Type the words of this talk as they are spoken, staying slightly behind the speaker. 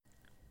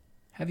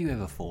Have you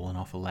ever fallen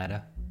off a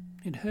ladder?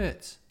 It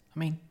hurts.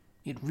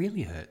 It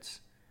really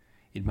hurts.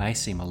 It may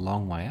seem a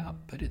long way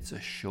up, but it's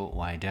a short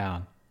way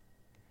down.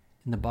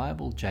 In the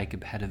Bible,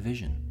 Jacob had a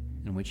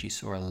vision in which he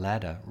saw a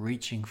ladder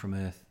reaching from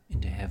earth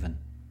into heaven.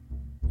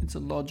 It's a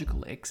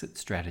logical exit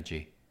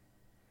strategy.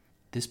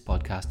 This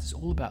podcast is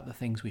all about the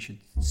things we should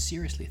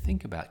seriously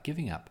think about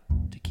giving up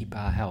to keep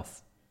our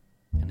health.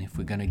 And if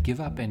we're going to give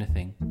up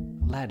anything,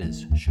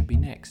 ladders should be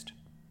next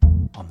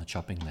on the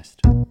chopping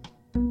list.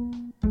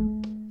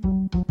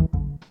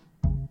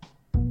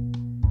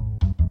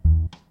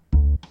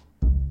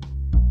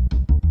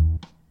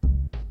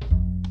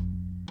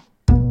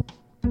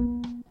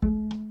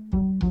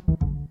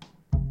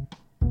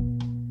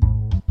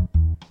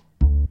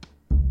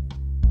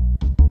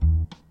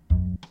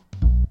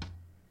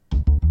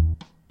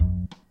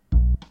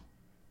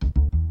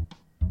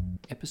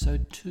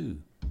 Episode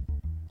 2,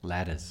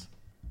 Ladders.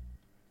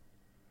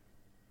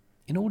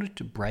 In order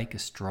to break a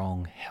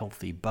strong,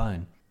 healthy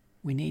bone,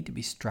 we need to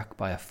be struck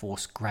by a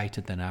force greater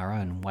than our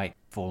own weight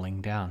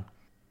falling down.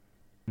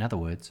 In other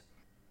words,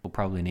 we'll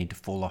probably need to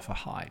fall off a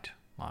height,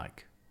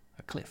 like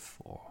a cliff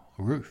or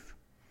a roof.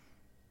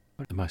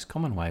 But the most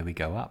common way we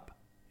go up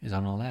is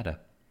on a ladder,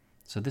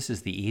 so this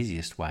is the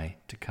easiest way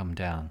to come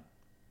down.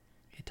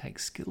 It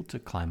takes skill to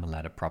climb a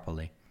ladder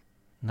properly,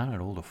 none at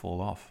all to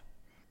fall off.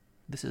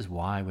 This is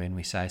why when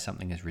we say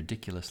something is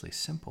ridiculously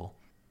simple,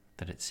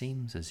 that it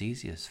seems as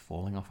easy as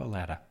falling off a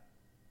ladder.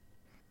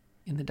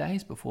 In the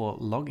days before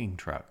logging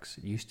trucks,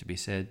 it used to be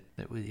said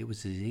that it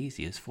was as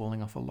easy as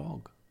falling off a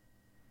log.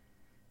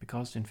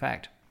 Because, in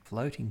fact,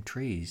 floating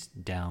trees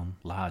down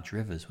large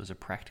rivers was a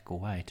practical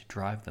way to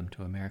drive them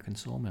to American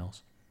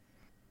sawmills.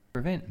 To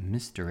prevent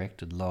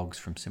misdirected logs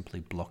from simply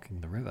blocking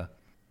the river,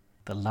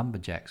 the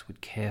lumberjacks would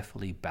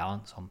carefully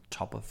balance on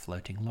top of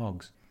floating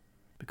logs.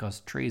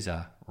 Because trees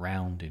are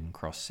round in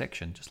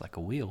cross-section, just like a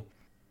wheel,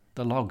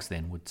 the logs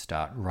then would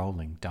start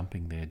rolling,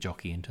 dumping their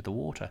jockey into the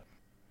water.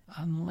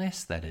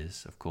 Unless, that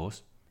is, of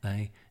course,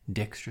 they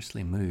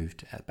dexterously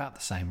moved at about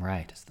the same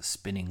rate as the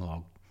spinning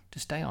log to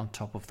stay on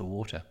top of the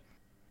water.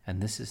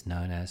 And this is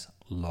known as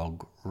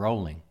log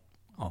rolling,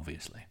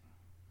 obviously.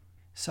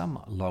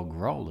 Some log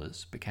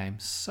rollers became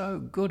so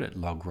good at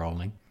log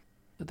rolling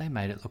that they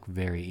made it look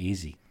very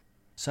easy.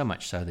 So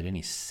much so that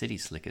any city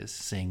slickers,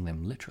 seeing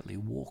them literally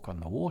walk on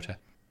the water,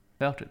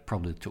 felt it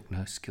probably took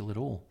no skill at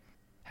all.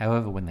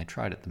 However, when they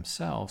tried it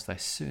themselves, they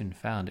soon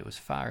found it was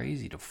far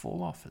easier to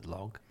fall off a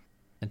log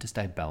than to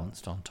stay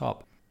balanced on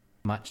top,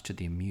 much to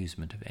the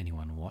amusement of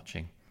anyone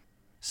watching.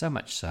 So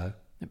much so,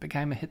 it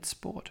became a hit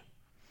sport.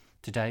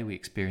 Today we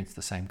experience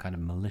the same kind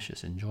of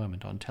malicious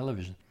enjoyment on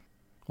television,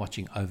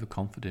 watching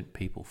overconfident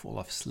people fall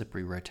off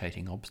slippery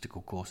rotating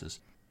obstacle courses.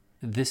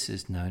 This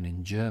is known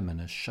in German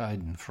as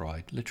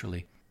Schadenfreude,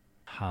 literally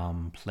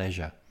harm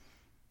pleasure.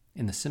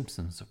 In The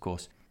Simpsons, of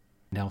course,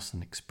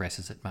 Nelson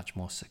expresses it much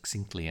more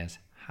succinctly as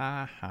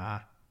ha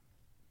ha.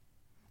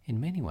 In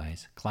many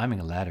ways,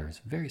 climbing a ladder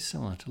is very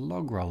similar to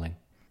log rolling.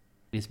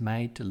 It is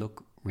made to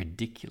look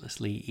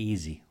ridiculously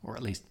easy, or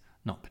at least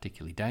not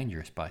particularly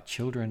dangerous by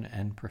children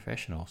and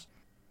professionals,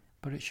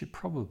 but it should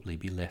probably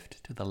be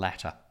left to the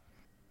latter.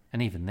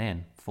 And even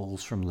then,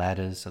 falls from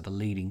ladders are the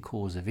leading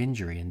cause of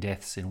injury and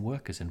deaths in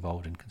workers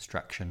involved in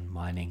construction,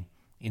 mining,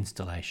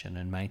 installation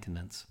and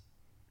maintenance.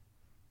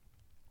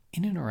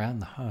 In and around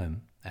the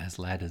home, as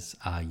ladders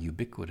are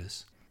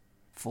ubiquitous,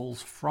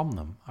 falls from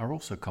them are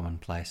also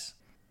commonplace.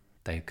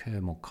 They occur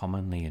more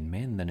commonly in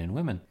men than in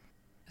women,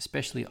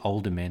 especially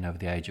older men over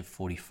the age of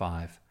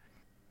 45.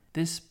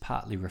 This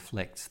partly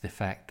reflects the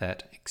fact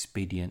that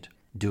expedient,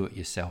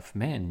 do-it-yourself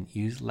men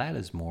use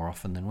ladders more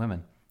often than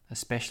women,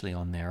 especially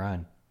on their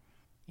own.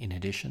 In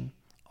addition,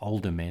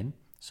 older men,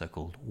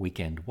 so-called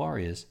weekend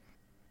warriors,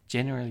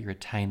 generally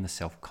retain the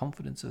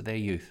self-confidence of their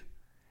youth.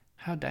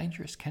 How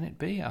dangerous can it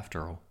be,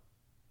 after all?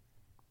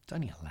 It's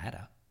only a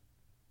ladder.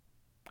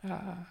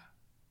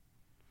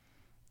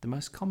 The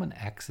most common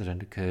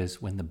accident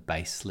occurs when the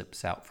base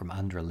slips out from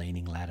under a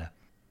leaning ladder.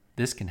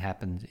 This can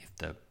happen if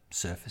the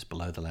surface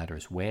below the ladder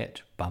is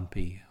wet,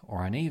 bumpy,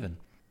 or uneven,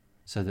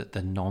 so that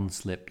the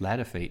non-slip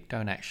ladder feet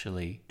don't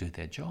actually do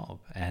their job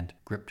and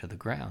grip to the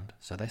ground,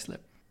 so they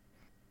slip.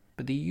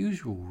 But the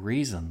usual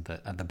reason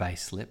that the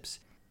base slips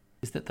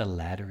is that the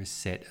ladder is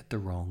set at the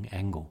wrong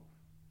angle.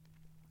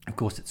 Of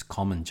course, it's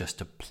common just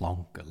to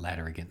plonk a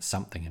ladder against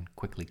something and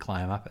quickly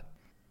climb up it.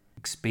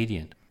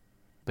 Expedient.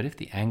 But if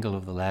the angle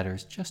of the ladder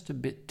is just a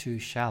bit too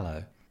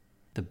shallow,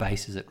 the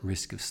base is at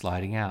risk of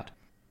sliding out.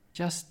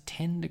 Just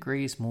 10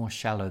 degrees more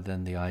shallow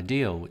than the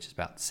ideal, which is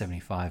about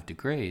 75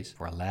 degrees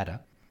for a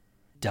ladder,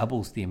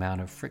 doubles the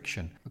amount of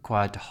friction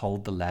required to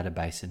hold the ladder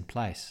base in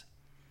place,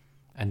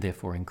 and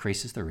therefore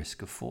increases the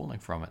risk of falling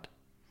from it.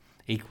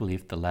 Equally,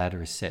 if the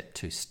ladder is set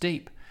too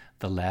steep,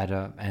 the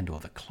ladder and or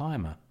the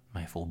climber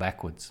may fall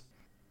backwards.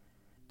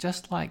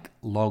 Just like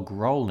log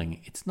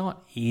rolling, it's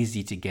not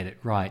easy to get it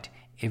right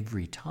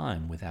every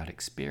time without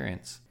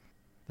experience.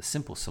 The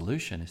simple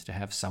solution is to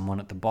have someone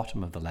at the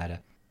bottom of the ladder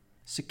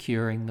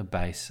securing the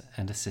base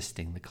and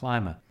assisting the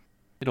climber.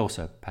 It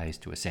also pays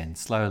to ascend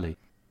slowly,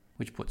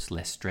 which puts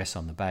less stress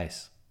on the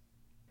base.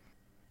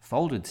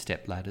 Folded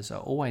step ladders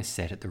are always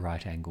set at the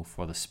right angle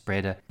for the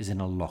spreader is in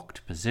a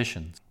locked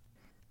position.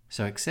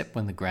 So except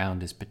when the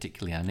ground is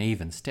particularly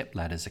uneven, step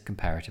ladders are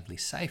comparatively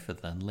safer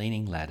than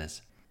leaning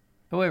ladders.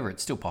 However,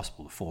 it's still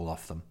possible to fall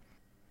off them,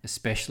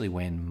 especially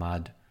when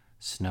mud,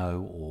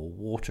 snow or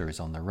water is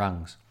on the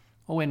rungs,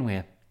 or when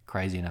we're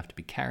crazy enough to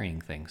be carrying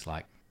things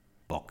like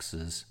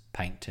boxes,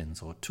 paint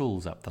tins or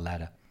tools up the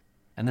ladder,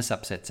 and this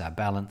upsets our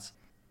balance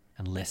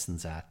and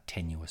lessens our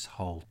tenuous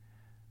hold.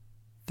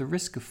 The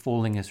risk of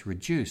falling is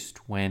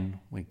reduced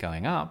when we're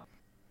going up,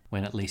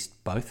 when at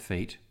least both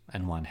feet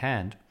and one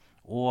hand,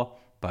 or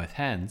both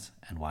hands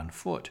and one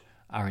foot,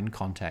 are in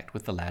contact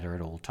with the ladder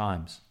at all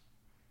times.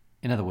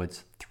 In other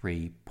words,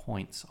 3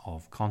 points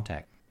of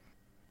contact.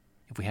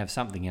 If we have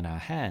something in our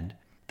hand,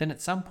 then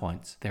at some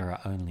points there are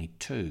only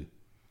 2,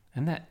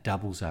 and that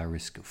doubles our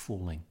risk of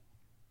falling.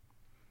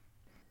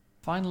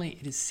 Finally,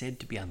 it is said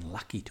to be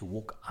unlucky to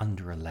walk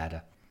under a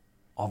ladder.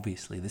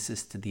 Obviously, this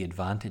is to the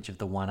advantage of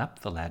the one up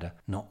the ladder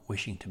not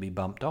wishing to be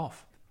bumped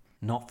off,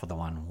 not for the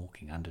one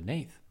walking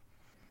underneath.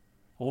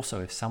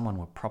 Also, if someone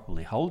were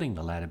properly holding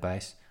the ladder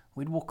base,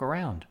 we'd walk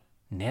around,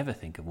 never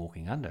think of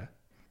walking under.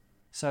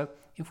 So,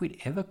 if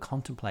we'd ever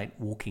contemplate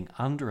walking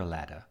under a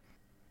ladder,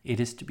 it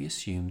is to be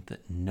assumed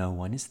that no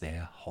one is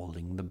there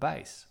holding the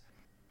base.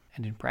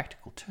 And in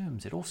practical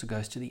terms, it also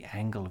goes to the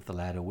angle of the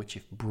ladder, which,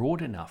 if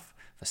broad enough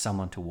for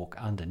someone to walk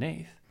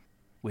underneath,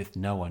 with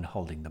no one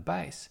holding the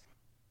base,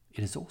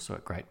 it is also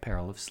at great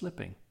peril of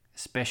slipping,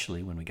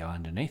 especially when we go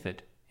underneath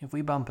it if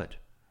we bump it.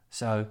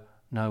 So,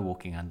 no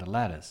walking under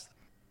ladders.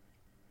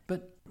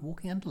 But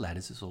walking under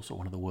ladders is also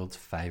one of the world's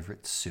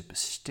favourite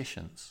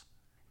superstitions.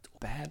 It's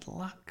bad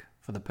luck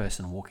for the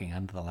person walking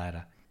under the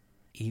ladder,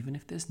 even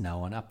if there's no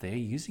one up there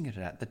using it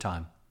at the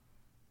time.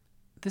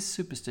 This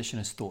superstition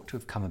is thought to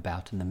have come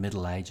about in the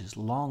Middle Ages,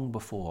 long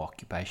before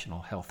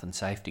occupational health and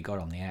safety got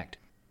on the act,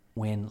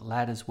 when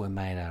ladders were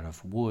made out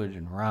of wood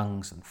and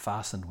rungs and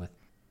fastened with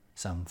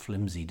some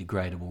flimsy,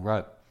 degradable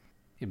rope.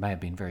 It may have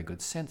been very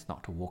good sense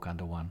not to walk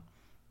under one.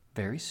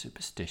 Very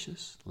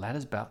superstitious,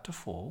 ladders about to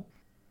fall.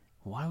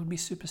 Why would be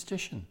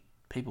superstition?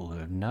 People who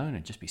have known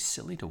it'd just be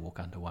silly to walk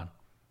under one.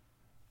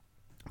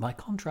 By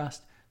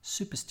contrast,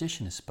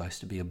 superstition is supposed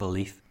to be a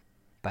belief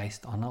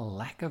based on a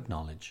lack of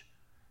knowledge.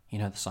 You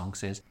know, the song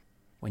says,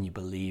 when you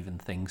believe in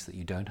things that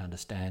you don't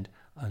understand,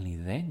 only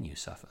then you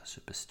suffer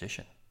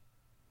superstition.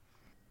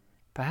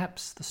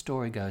 Perhaps the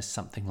story goes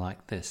something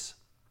like this.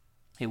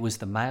 It was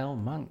the male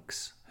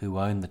monks who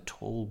owned the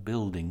tall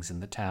buildings in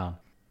the town,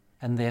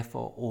 and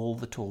therefore all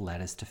the tall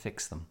ladders to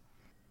fix them.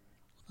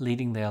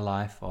 Leading their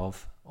life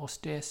of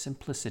austere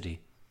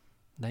simplicity,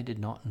 they did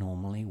not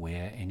normally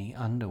wear any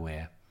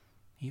underwear,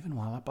 even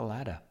while up a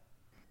ladder.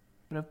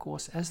 But of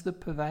course, as the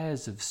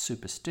purveyors of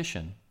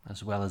superstition,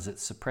 as well as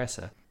its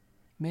suppressor,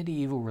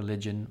 medieval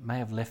religion may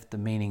have left the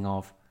meaning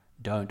of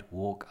 "don't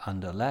walk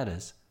under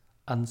ladders"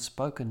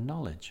 unspoken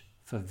knowledge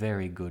for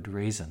very good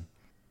reason.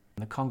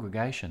 And the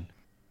congregation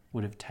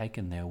would have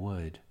taken their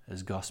word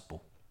as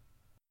gospel.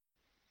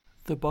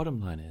 The bottom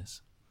line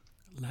is,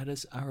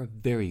 ladders are a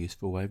very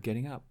useful way of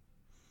getting up,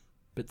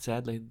 but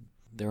sadly,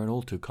 they're an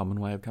all too common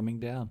way of coming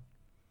down.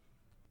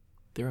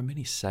 There are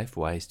many safe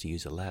ways to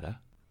use a ladder,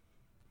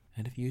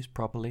 and if used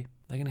properly,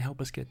 they're going to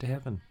help us get to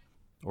heaven,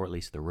 or at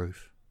least the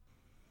roof.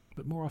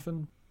 But more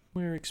often,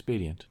 we're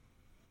expedient.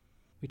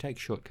 We take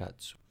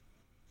shortcuts.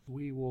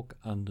 We walk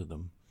under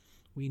them.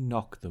 We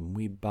knock them.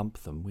 We bump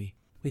them. We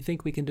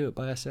think we can do it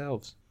by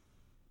ourselves.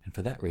 And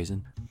for that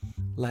reason,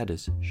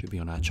 ladders should be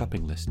on our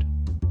chopping list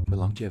for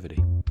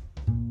longevity.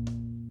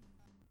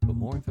 For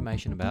more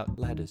information about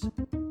ladders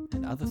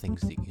and other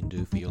things that you can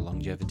do for your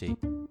longevity,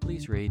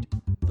 please read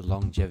The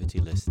Longevity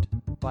List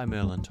by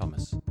Merlin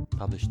Thomas,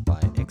 published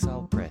by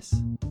Exile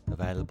Press,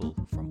 available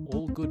from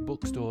all good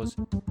bookstores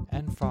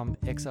and from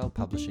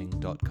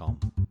exilepublishing.com.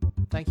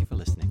 Thank you for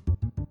listening.